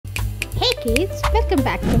kids, welcome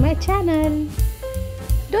back to my channel.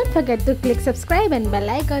 Don't forget to click subscribe and bell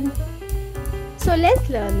icon. So let's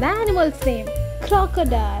learn the animal's name.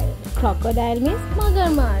 Crocodile. Crocodile means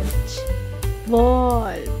magarmach.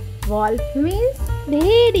 Wolf. Wolf means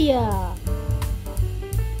bhediya.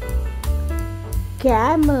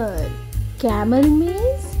 Camel. Camel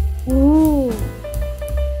means ooh.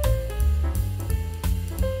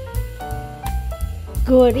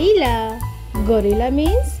 Gorilla. Gorilla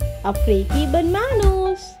means a freaky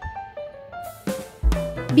bananas.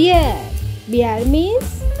 Bear. Bear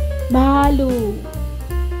means bhalu.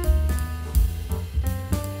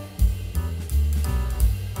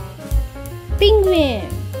 Penguin.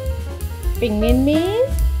 Penguin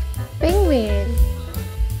means penguin.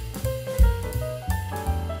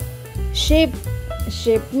 Sheep.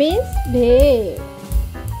 Sheep means bhel.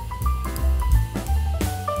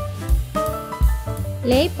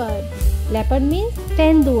 Leopard. Leopard means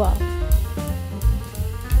tendua.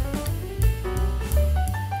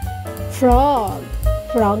 Frog.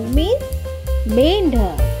 Frog means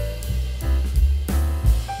mendha.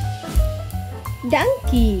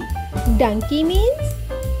 Donkey. Donkey means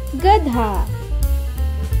gadha.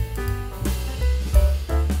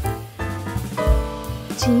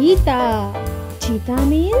 Cheetah. Cheetah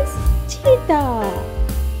means cheetah.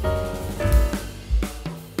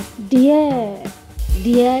 Deer.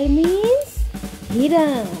 Deer means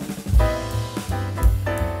hiran.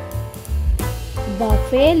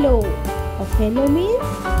 Buffalo. Buffalo means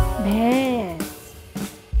bhans.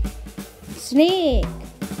 Snake.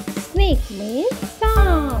 Snake means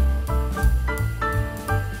saap.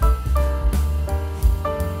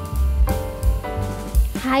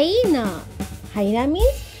 Hyena. Hyena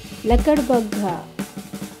means lakadbagha.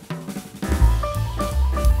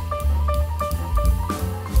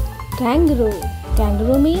 Kangaroo.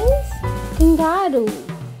 Kangaroo means kangaroo.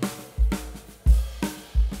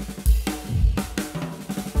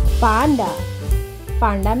 Panda.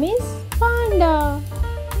 Panda means panda.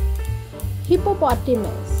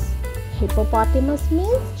 Hippopotamus. Hippopotamus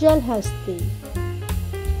means jalhasti.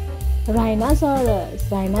 Rhinoceros.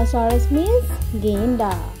 Rhinoceros means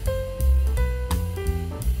genda.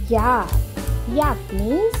 Yak. Yak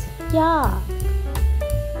means yak.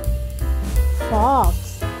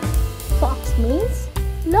 Fox. Fox means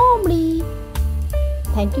lomri.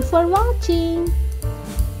 Thank you for watching.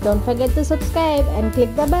 Don't forget to subscribe and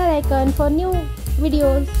click the bell icon for new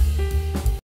videos.